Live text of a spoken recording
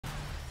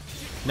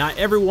Not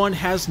everyone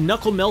has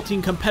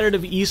knuckle-melting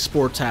competitive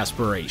esports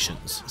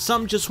aspirations.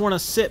 Some just want to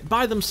sit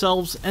by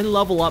themselves and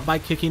level up by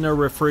kicking a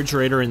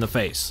refrigerator in the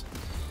face.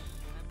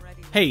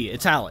 Hey,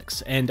 it's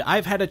Alex, and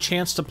I've had a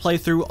chance to play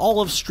through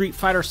all of Street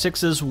Fighter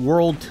VI's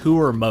World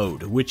Tour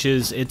mode, which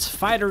is its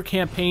fighter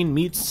campaign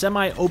meets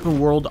semi-open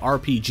world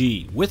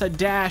RPG, with a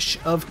dash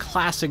of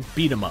classic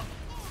beat-em up.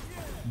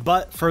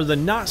 But for the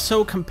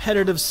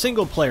not-so-competitive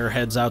single-player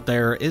heads out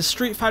there, is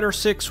Street Fighter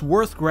VI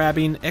worth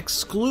grabbing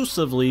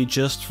exclusively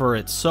just for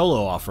its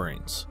solo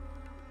offerings?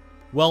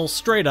 Well,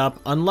 straight up,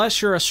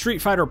 unless you're a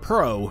Street Fighter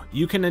Pro,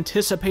 you can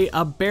anticipate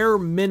a bare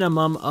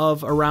minimum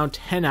of around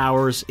 10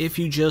 hours if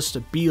you just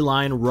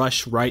beeline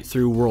rush right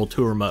through World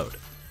Tour mode.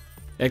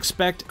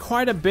 Expect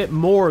quite a bit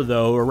more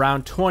though,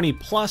 around 20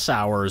 plus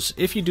hours,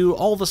 if you do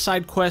all the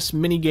side quests,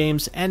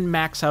 minigames, and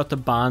max out the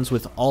bonds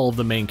with all of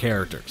the main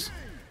characters.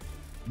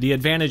 The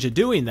advantage of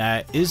doing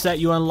that is that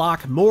you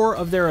unlock more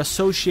of their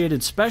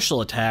associated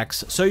special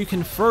attacks, so you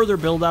can further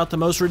build out the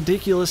most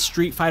ridiculous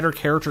Street Fighter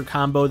character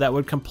combo that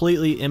would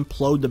completely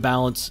implode the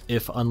balance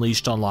if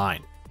unleashed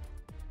online.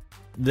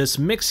 This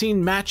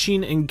mixing,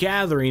 matching, and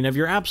gathering of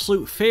your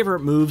absolute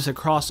favorite moves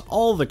across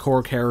all the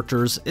core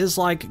characters is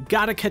like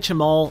Gotta Catch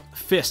 'Em All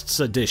Fists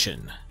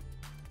Edition.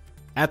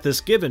 At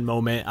this given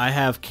moment, I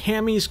have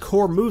Cammy's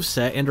core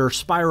moveset and her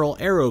spiral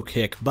arrow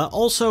kick, but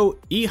also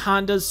E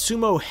Honda's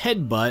sumo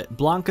headbutt,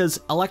 Blanca's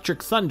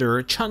electric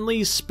thunder,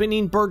 Chun-Li's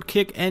spinning bird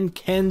kick, and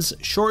Ken's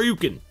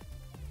shoryuken.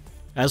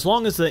 As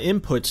long as the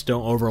inputs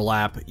don't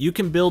overlap, you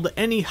can build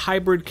any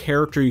hybrid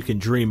character you can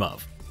dream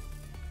of.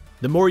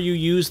 The more you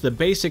use the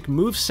basic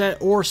moveset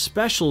or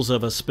specials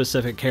of a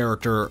specific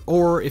character,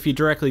 or if you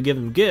directly give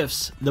them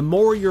gifts, the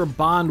more your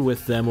bond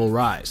with them will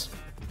rise.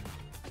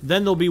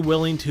 Then they'll be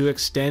willing to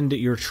extend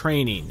your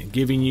training,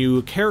 giving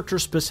you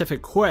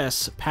character-specific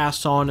quests,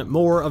 pass on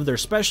more of their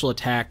special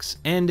attacks,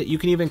 and you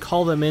can even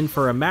call them in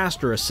for a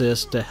master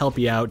assist to help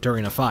you out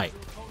during a fight.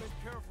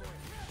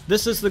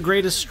 This is the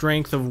greatest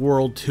strength of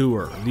World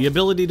Tour, the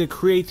ability to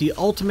create the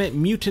ultimate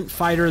mutant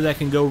fighter that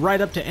can go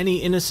right up to any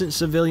innocent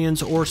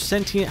civilians or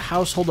sentient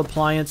household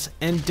appliance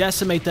and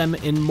decimate them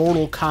in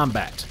Mortal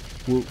Kombat,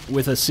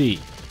 with a C.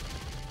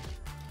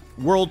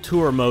 World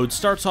Tour mode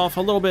starts off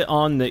a little bit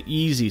on the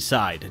easy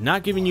side,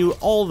 not giving you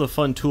all the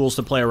fun tools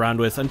to play around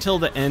with until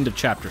the end of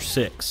Chapter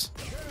 6.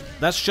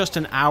 That's just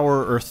an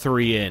hour or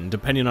 3 in,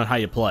 depending on how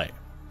you play.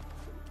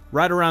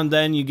 Right around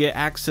then, you get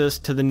access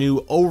to the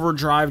new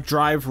Overdrive,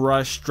 Drive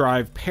Rush,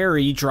 Drive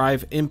Parry,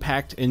 Drive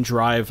Impact, and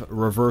Drive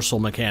Reversal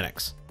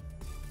mechanics.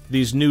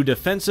 These new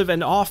defensive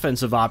and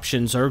offensive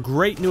options are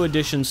great new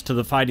additions to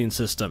the fighting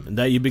system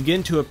that you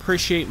begin to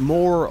appreciate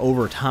more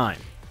over time.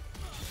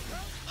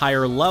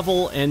 Higher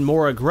level and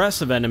more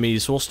aggressive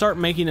enemies will start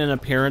making an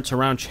appearance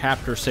around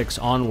Chapter 6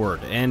 onward,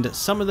 and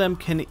some of them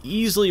can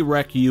easily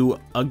wreck you,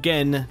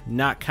 again,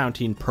 not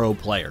counting pro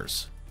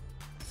players.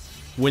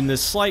 When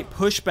this slight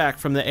pushback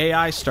from the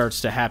AI starts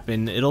to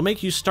happen, it'll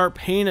make you start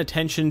paying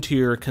attention to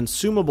your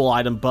consumable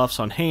item buffs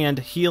on hand,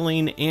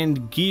 healing,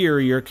 and gear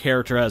your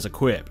character has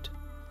equipped.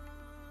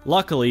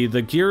 Luckily,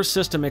 the gear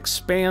system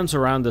expands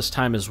around this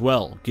time as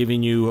well,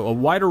 giving you a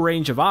wider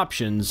range of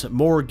options,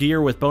 more gear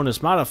with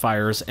bonus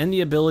modifiers, and the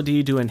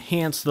ability to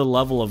enhance the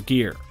level of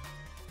gear.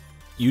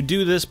 You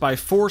do this by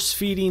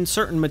force-feeding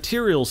certain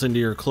materials into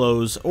your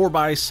clothes, or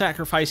by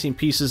sacrificing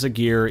pieces of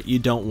gear you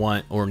don't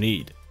want or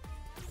need.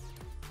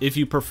 If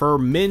you prefer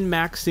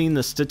min-maxing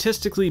the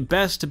statistically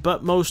best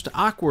but most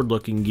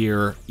awkward-looking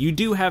gear, you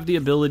do have the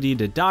ability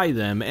to dye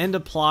them and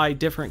apply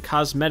different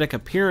cosmetic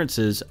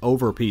appearances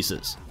over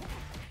pieces.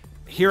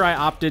 Here I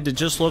opted to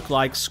just look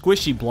like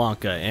Squishy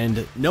Blanca,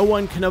 and no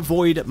one can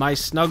avoid my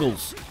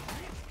snuggles.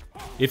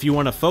 If you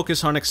want to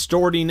focus on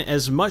extorting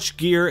as much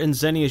gear and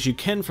zenny as you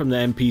can from the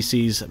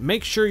NPCs,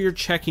 make sure you're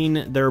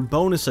checking their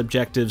bonus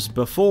objectives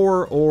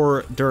before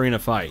or during a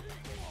fight.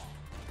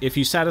 If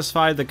you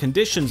satisfy the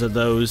conditions of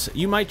those,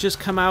 you might just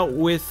come out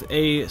with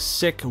a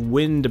sick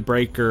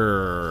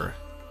windbreaker.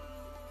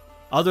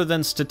 Other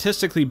than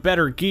statistically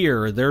better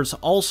gear, there's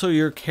also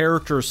your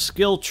character's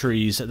skill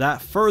trees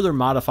that further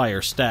modify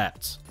your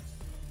stats.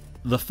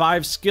 The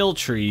 5 skill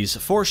trees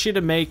force you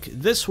to make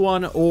this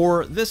one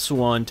or this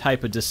one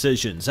type of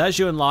decisions as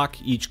you unlock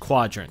each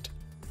quadrant.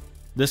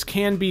 This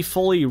can be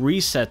fully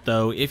reset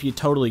though if you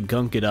totally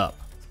gunk it up.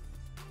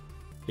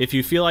 If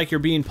you feel like you're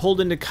being pulled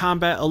into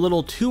combat a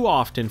little too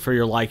often for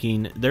your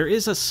liking, there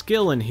is a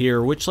skill in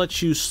here which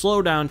lets you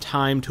slow down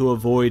time to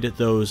avoid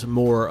those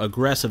more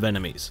aggressive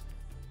enemies.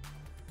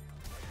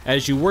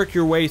 As you work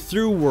your way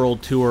through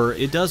World Tour,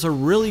 it does a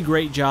really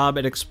great job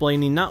at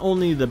explaining not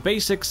only the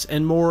basics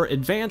and more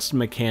advanced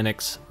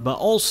mechanics, but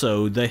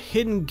also the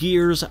hidden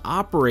gears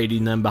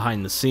operating them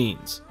behind the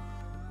scenes.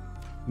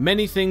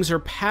 Many things are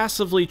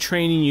passively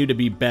training you to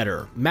be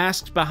better,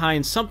 masked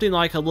behind something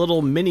like a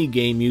little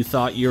mini-game you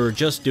thought you were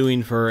just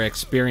doing for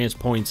experience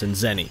points and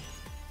zenny.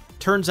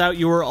 Turns out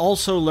you were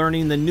also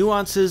learning the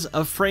nuances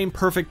of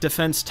frame-perfect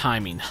defense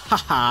timing,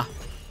 haha.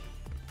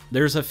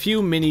 There's a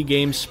few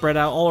mini-games spread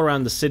out all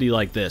around the city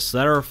like this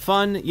that are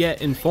fun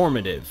yet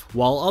informative,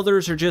 while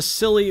others are just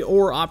silly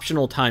or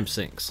optional time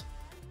sinks.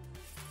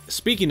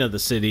 Speaking of the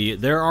city,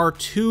 there are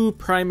two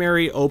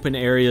primary open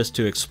areas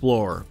to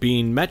explore,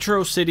 being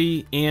Metro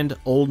City and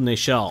Old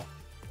Nichelle.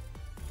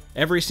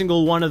 Every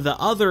single one of the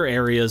other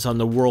areas on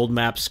the world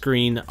map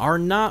screen are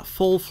not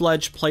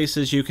full-fledged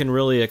places you can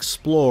really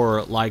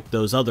explore like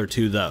those other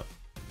two though.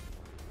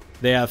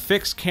 They have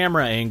fixed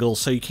camera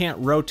angles so you can't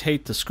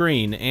rotate the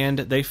screen, and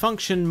they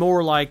function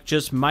more like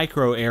just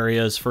micro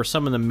areas for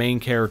some of the main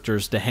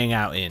characters to hang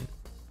out in.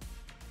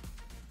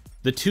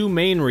 The two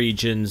main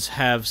regions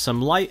have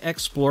some light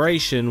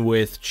exploration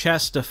with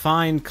chests to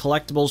find,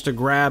 collectibles to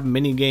grab,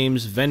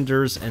 minigames,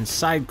 vendors, and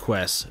side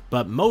quests,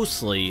 but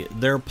mostly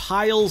they're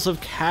piles of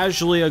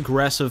casually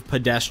aggressive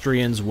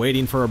pedestrians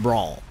waiting for a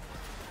brawl.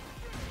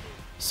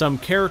 Some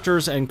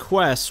characters and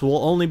quests will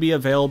only be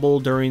available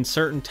during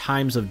certain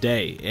times of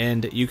day,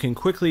 and you can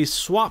quickly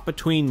swap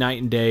between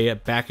night and day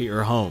back at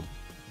your home.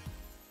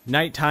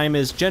 Nighttime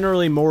is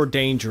generally more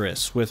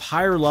dangerous, with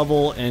higher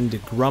level and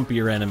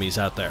grumpier enemies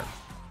out there.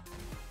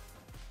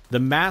 The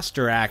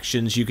master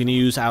actions you can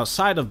use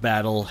outside of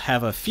battle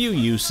have a few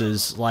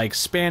uses, like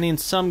spanning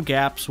some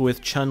gaps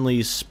with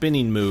Chun-Li's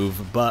spinning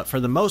move, but for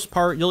the most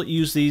part you'll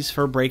use these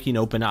for breaking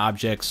open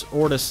objects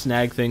or to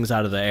snag things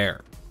out of the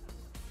air.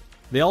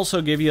 They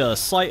also give you a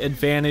slight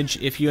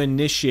advantage if you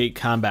initiate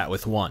combat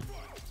with one.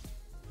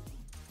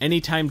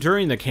 Anytime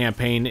during the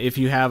campaign, if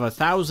you have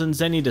 1,000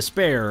 zenny to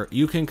spare,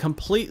 you can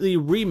completely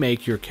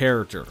remake your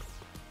character.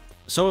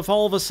 So if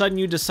all of a sudden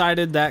you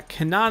decided that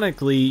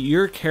canonically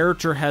your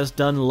character has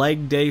done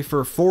leg day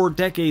for 4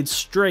 decades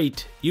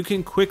straight, you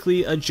can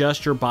quickly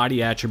adjust your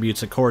body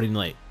attributes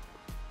accordingly.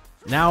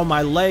 Now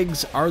my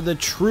legs are the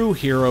true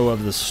hero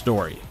of the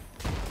story.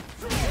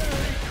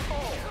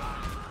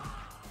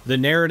 The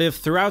narrative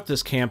throughout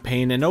this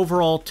campaign and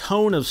overall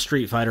tone of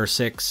Street Fighter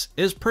VI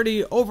is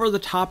pretty over the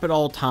top at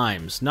all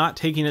times, not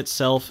taking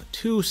itself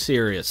too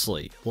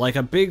seriously, like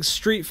a big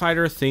Street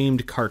Fighter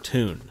themed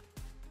cartoon.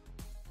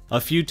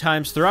 A few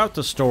times throughout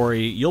the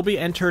story, you'll be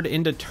entered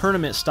into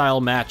tournament style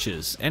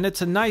matches, and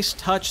it's a nice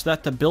touch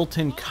that the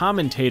built-in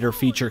commentator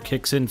feature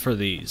kicks in for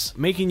these,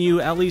 making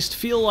you at least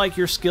feel like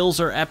your skills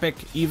are epic,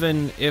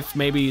 even if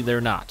maybe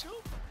they're not.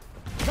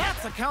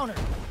 That's a counter!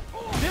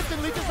 This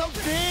can lead to some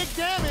big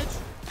damage!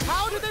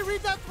 How did they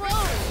read that throw?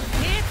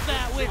 Hit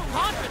that with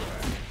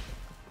confidence!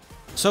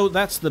 So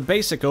that's the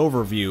basic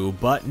overview,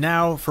 but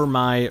now for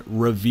my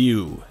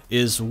review.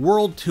 Is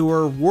World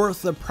Tour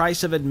worth the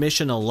price of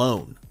admission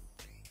alone?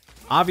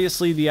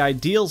 Obviously the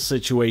ideal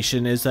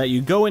situation is that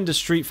you go into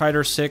Street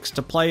Fighter VI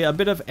to play a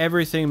bit of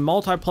everything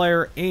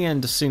multiplayer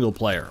and single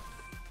player.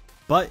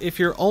 But if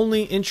you're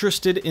only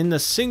interested in the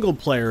single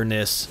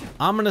playerness,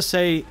 I'm gonna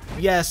say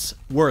yes,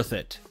 worth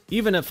it.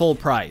 Even at full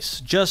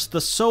price, just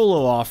the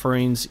solo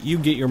offerings, you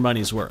get your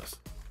money's worth.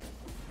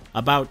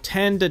 About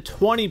 10 to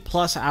 20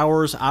 plus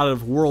hours out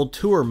of World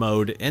Tour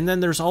mode, and then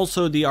there's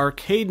also the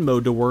arcade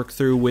mode to work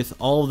through with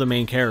all of the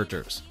main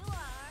characters.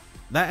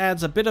 That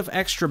adds a bit of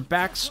extra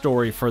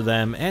backstory for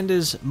them and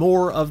is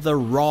more of the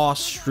raw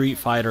Street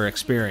Fighter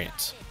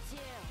experience.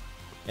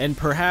 And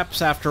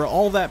perhaps after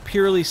all that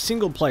purely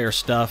single player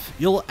stuff,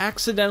 you'll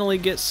accidentally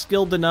get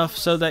skilled enough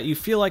so that you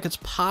feel like it's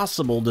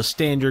possible to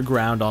stand your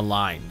ground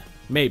online.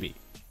 Maybe.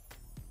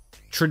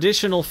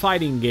 Traditional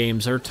fighting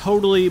games are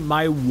totally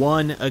my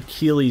one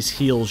Achilles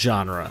heel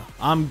genre.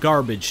 I'm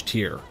garbage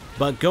tier.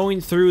 But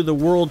going through the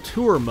World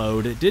Tour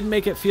mode did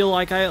make it feel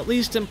like I at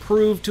least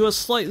improved to a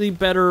slightly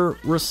better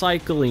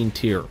recycling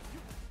tier.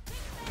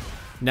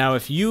 Now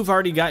if you've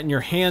already gotten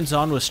your hands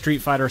on with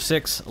Street Fighter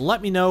VI,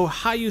 let me know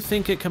how you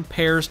think it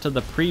compares to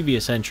the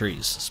previous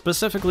entries,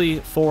 specifically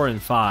 4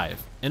 and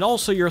 5, and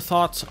also your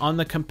thoughts on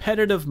the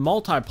competitive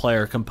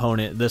multiplayer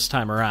component this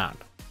time around.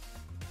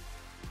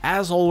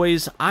 As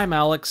always, I'm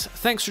Alex,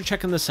 thanks for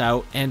checking this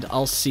out, and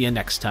I'll see you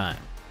next time.